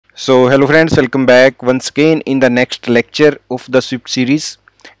So hello friends, welcome back once again in the next lecture of the Swift series,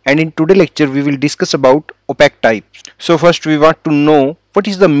 and in today's lecture we will discuss about opaque types. So first we want to know what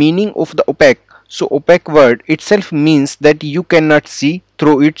is the meaning of the opaque. So opaque word itself means that you cannot see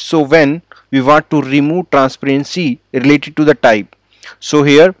through it. So when we want to remove transparency related to the type, so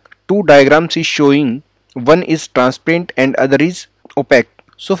here two diagrams is showing, one is transparent and other is opaque.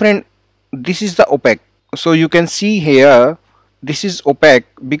 So friend, this is the opaque. So you can see here this is opaque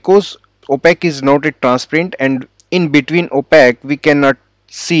because opaque is not a transparent, and in between opaque we cannot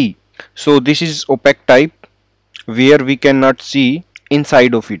see. So this is opaque type where we cannot see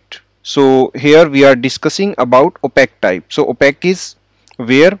inside of it. So here we are discussing about opaque type. So opaque is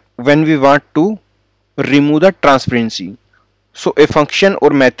where when we want to remove the transparency. So a function or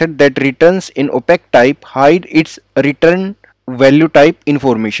method that returns in opaque type hide its return value type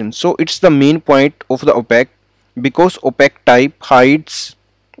information. So it's the main point of the opaque, because opaque type hides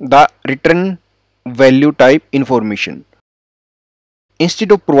the return value type information.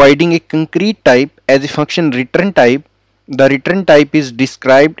 Instead of providing a concrete type as a function return type, the return type is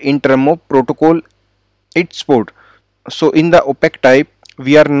described in terms of protocol it supports. So in the opaque type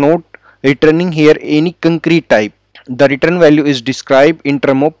we are not returning here any concrete type. The return value is described in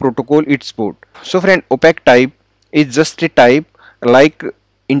terms of protocol it supports. So friend, opaque type is just a type like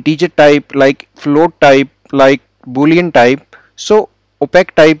integer type, like float type, like boolean type. So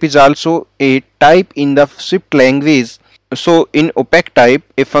opaque type is also a type in the Swift language. So in opaque type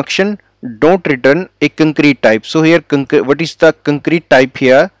a function don't return a concrete type. So here what is the concrete type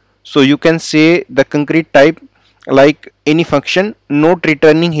here? So you can say the concrete type like any function not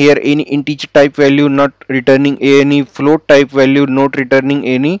returning here any integer type value, not returning any float type value, not returning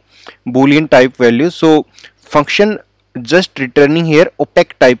any boolean type value. So function just returning here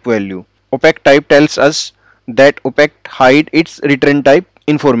opaque type value. Opaque type tells us that opaque hide its return type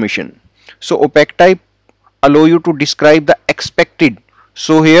information. So opaque type allow you to describe the expected.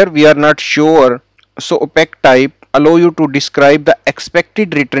 So here we are not sure. So opaque type allow you to describe the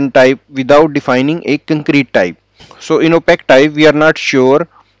expected return type without defining a concrete type. So in opaque type we are not sure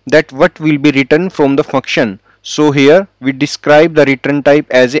that what will be written from the function. So here we describe the return type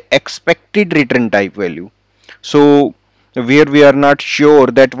as a expected return type value. So where we are not sure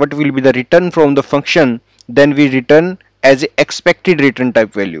that what will be the return from the function, then we return as a expected return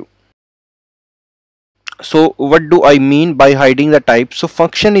type value. So what do I mean by hiding the type? So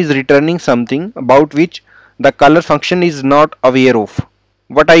function is returning something about which the caller function is not aware of.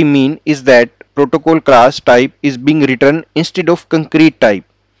 What I mean is that protocol class type is being written instead of concrete type,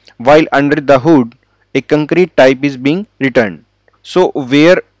 while under the hood a concrete type is being returned. So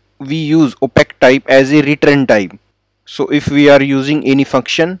where we use opaque type as a return type. So if we are using any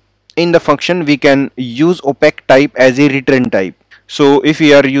function, in the function we can use opaque type as a return type. So if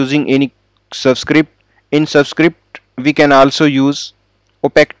we are using any subscript, in subscript we can also use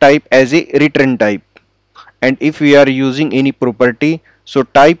opaque type as a return type. And if we are using any property, so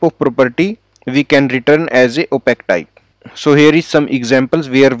type of property we can return as a opaque type. So here is some examples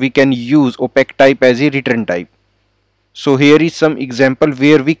where we can use opaque type as a return type. So here is some example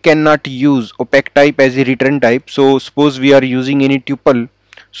where we cannot use opaque type as a return type. So suppose we are using any tuple.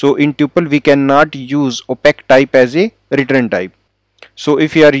 So in tuple we cannot use opaque type as a return type. So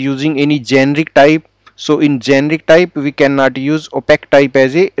if we are using any generic type, so in generic type we cannot use opaque type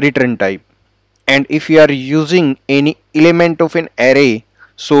as a return type. And if we are using any element of an array,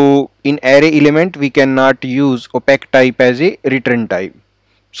 so in array element we cannot use opaque type as a return type.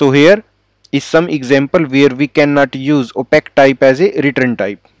 So here is some example where we cannot use opaque type as a return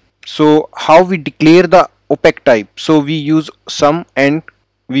type. So how we declare the opaque type? So we use sum and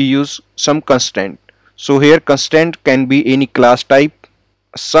we use some constant. So here constant can be any class type.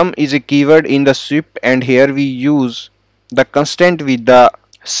 Sum is a keyword in the Swift, and here we use the constant with the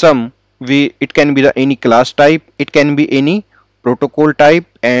sum. It can be the any class type, it can be any protocol type,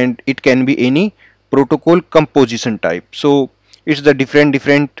 and it can be any protocol composition type. So it's the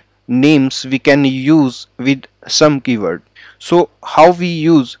different names we can use with sum keyword. So how we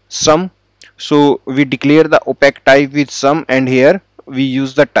use sum? So we declare the opaque type with sum, and here we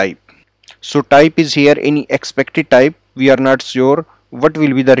use the type. So type is here any expected type. We are not sure what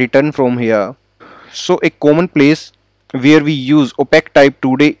will be the return from here. So a common place where we use opaque type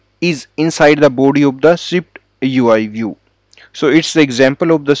today is inside the body of the Swift UI view. So it's the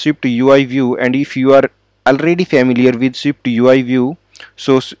example of the Swift UI view, and if you are already familiar with Swift UI view,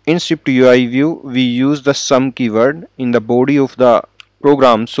 so in Swift UI view we use the sum keyword in the body of the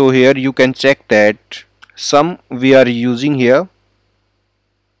program. So here you can check that sum we are using here,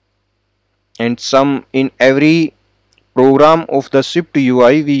 and sum in every program of the Swift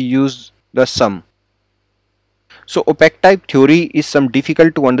UI, we use the sum. So opaque type theory is some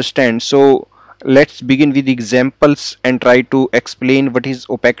difficult to understand. So let's begin with examples and try to explain what is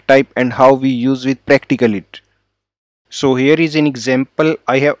opaque type and how we use it practically. So here is an example.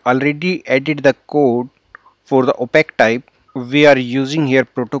 I have already added the code for the opaque type. We are using here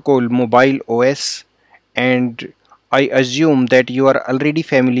protocol mobile OS, and I assume that you are already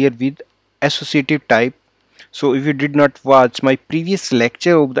familiar with associative type. So if you did not watch my previous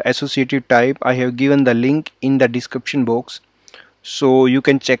lecture of the associative type, I have given the link in the description box, so you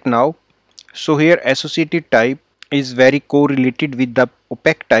can check now. So here associative type is very correlated with the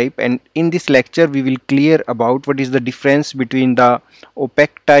opaque type, and in this lecture we will clear about what is the difference between the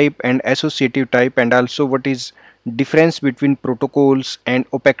opaque type and associative type, and also what is difference between protocols and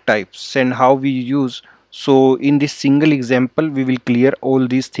opaque types and how we use. So in this single example we will clear all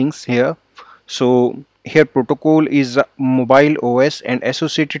these things here. So here protocol is mobile OS, and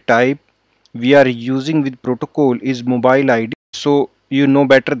associated type we are using with protocol is mobile ID. So you know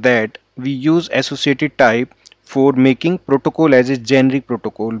better that we use associated type for making protocol as a generic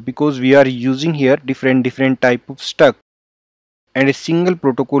protocol, because we are using here different type of stuck, and a single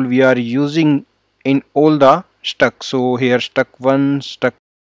protocol we are using in all the stuck. So here stuck 1, stuck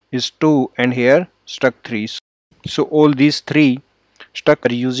is 2, and here stuck 3. So all these three stuck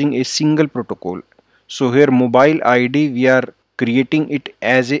are using a single protocol. So here mobile ID we are creating it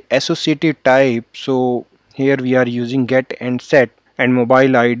as a associative type. So here we are using get and set, and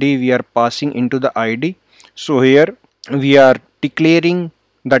mobile ID we are passing into the ID. So here we are declaring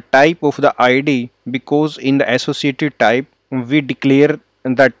the type of the ID, because in the associative type we declare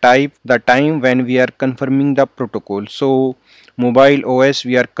the type the time when we are confirming the protocol. So mobile OS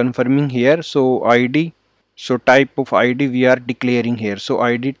we are confirming here, so ID, so type of ID we are declaring here. So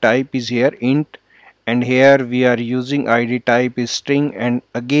ID type is here int, and here we are using ID type is string, and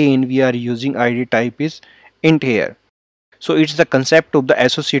again we are using ID type is int here. So it's the concept of the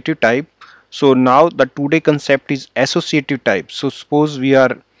associative type. So now the today concept is associative type. So suppose we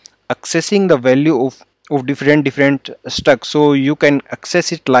are accessing the value of different struct, so you can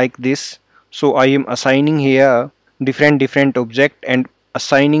access it like this. So I am assigning here different object and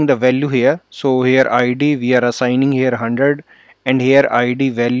assigning the value here. So here ID we are assigning here 100, and here ID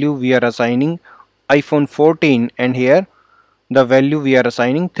value we are assigning iPhone 14, and here the value we are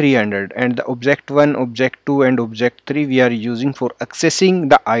assigning 300, and the object 1, object 2 and object 3 we are using for accessing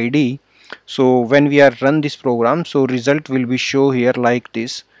the ID. So when we are run this program, so result will be show here like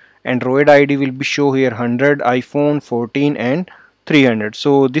this. Android ID will be show here 100, iPhone 14 and 300.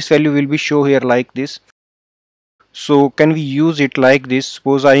 So this value will be show here like this. So can we use it like this?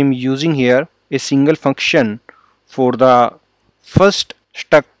 Suppose I am using here a single function for the first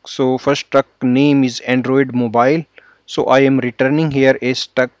struct. So first struct name is Android mobile. So I am returning here a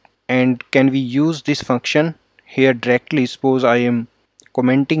struct, and can we use this function here directly? Suppose I am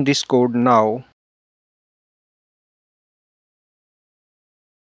commenting this code now,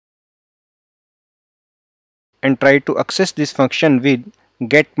 and try to access this function with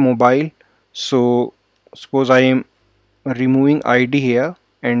get mobile. So suppose I am removing ID here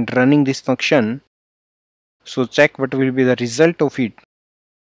and running this function. So check what will be the result of it.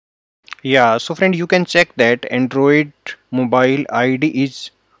 Yeah, so friend, you can check that Android mobile ID is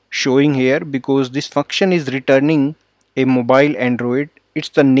showing here, because this function is returning a mobile Android. It's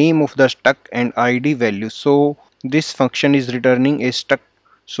the name of the struct and ID value. So this function is returning a struct.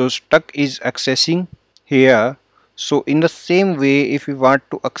 So struct is accessing here. So in the same way, if we want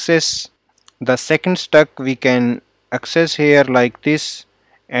to access the second struct, we can access here like this.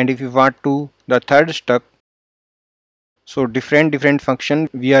 And if we want to the third struct, so different function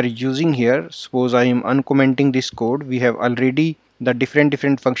we are using here. Suppose I am uncommenting this code, we have already the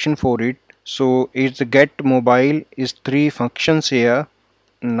different function for it. So it's get mobile is three functions here.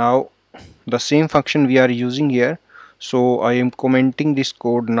 Now the same function we are using here. So I am commenting this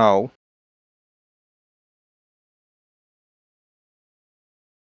code now.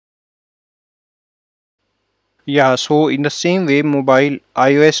 Yeah, so in the same way mobile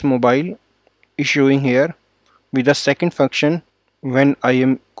iOS mobile is showing here with the second function when I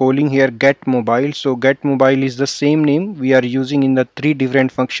am calling here get mobile. So get mobile is the same name we are using in the three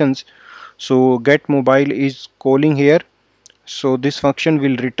different functions. So get mobile is calling here, so this function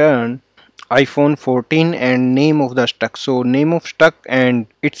will return iPhone 14 and name of the struct. So name of struct and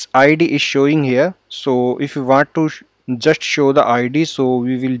its ID is showing here. So if you want to just show the ID, so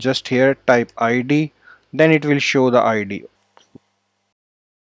we will just here type ID, then it will show the ID.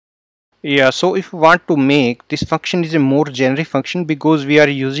 Yeah, so if we want to make this function is a more generic function, because we are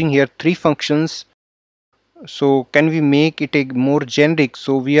using here three functions So can we make it a more generic?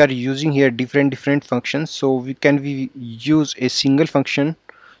 So we are using here different functions, so we use a single function.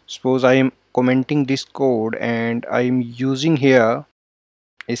 Suppose I am commenting this code and I am using here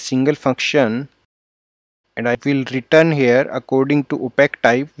a single function, and I will return here according to opaque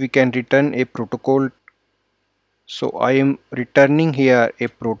type we can return a protocol. So I am returning here a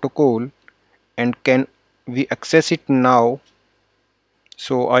protocol, and can we access it now?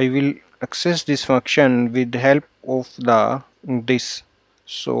 So I will access this function with the help of the this.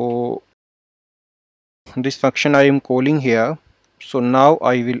 So this function I am calling here, so now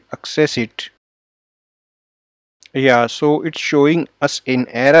I will access it. Yeah, so it's showing us an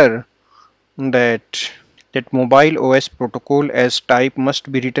error that mobile OS protocol as type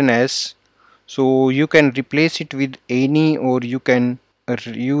must be written as. So you can replace it with any, or you can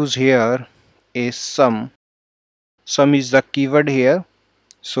use here a sum is the keyword here.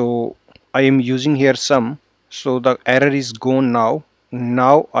 So I am using here sum, so the error is gone now.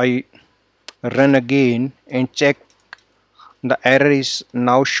 Now I run again and check the error is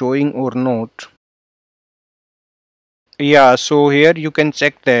now showing or not. Yeah, so here you can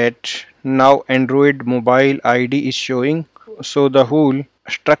check that now Android mobile ID is showing. So the whole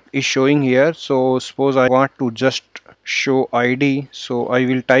struct is showing here. So suppose I want to just show ID, so I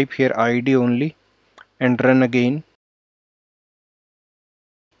will type here ID only and run again.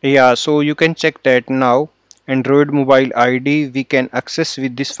 Yeah, so you can check that now Android mobile ID we can access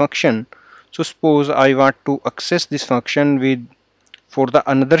with this function. So suppose I want to access this function with for the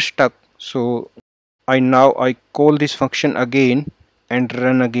another struct. So I call this function again and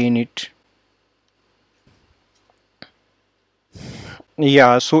run again it.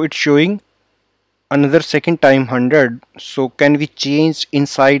 Yeah, so it's showing another second time 100. So can we change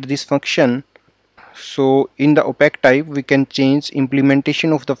inside this function? So in the opaque type we can change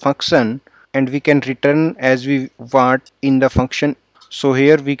implementation of the function, and we can return as we want in the function. So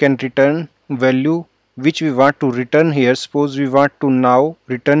here we can return value which we want to return here. Suppose we want to now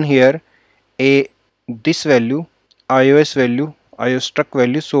return here a this value, iOS struct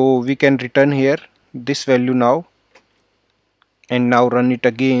value, so we can return here this value now, and now run it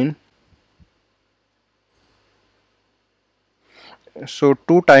again. So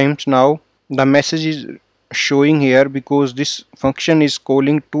two times now the message is showing here because this function is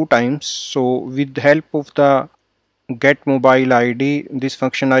calling two times. So with the help of the get mobile ID, this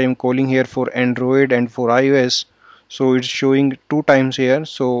function I am calling here for Android and for iOS, so it's showing two times here.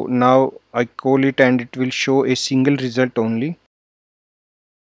 So now I call it and it will show a single result only.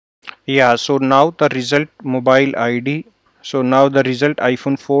 Yeah, so now the result mobile ID, so now the result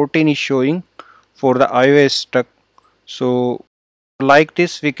iPhone 14 is showing for the iOS stuck. So like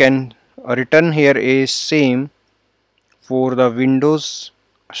this we can return here a same for the Windows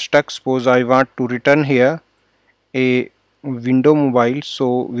stuck. Suppose I want to return here a window mobile,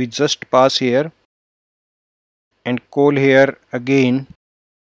 so we just pass here and call here again.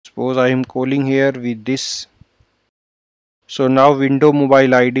 Suppose I am calling here with this, so now window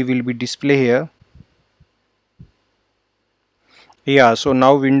mobile ID will be display here. Yeah, so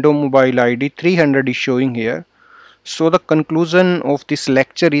now window mobile ID 300 is showing here. So the conclusion of this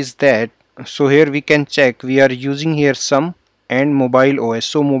lecture is that, so here we can check we are using here sum and mobile OS.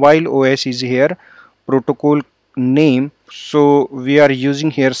 So mobile OS is here protocol name, so we are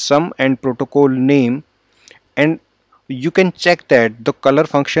using here sum and protocol name, and you can check that the color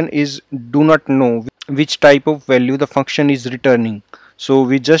function is do not know which type of value the function is returning. So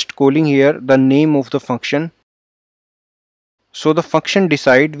we just calling here the name of the function, so the function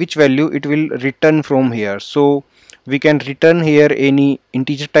decide which value it will return from here. So we can return here any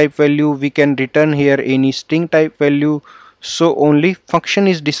integer type value, we can return here any string type value, so only function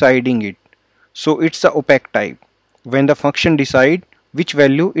is deciding it. So it's the opaque type. When the function decide which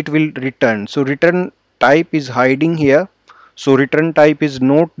value it will return, so return type is hiding here, so return type is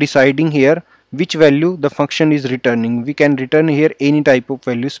not deciding here which value the function is returning. We can return here any type of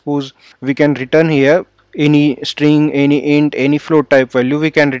value. Suppose we can return here any string, any int, any float type value we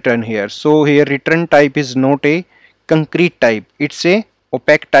can return here. So here return type is not a concrete type, it's a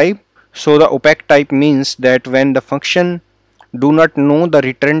opaque type. So the opaque type means that when the function do not know the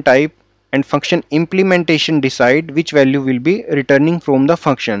return type and function implementation decide which value will be returning from the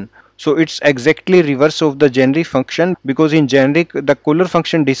function. So it's exactly reverse of the generic function, because in generic the caller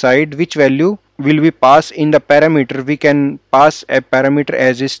function decide which value will be passed in the parameter. We can pass a parameter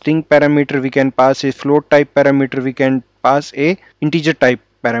as a string parameter, we can pass a float type parameter, we can pass a integer type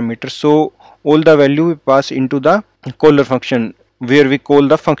parameter. So all the value we pass into the caller function where we call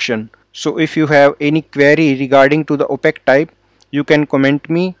the function. So if you have any query regarding to the opaque type, you can comment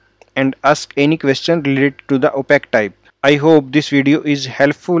me and ask any question related to the Opaque type. I hope this video is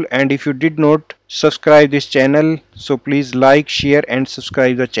helpful, and if you did not subscribe this channel, so please like, share and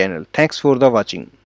subscribe the channel. Thanks for the watching.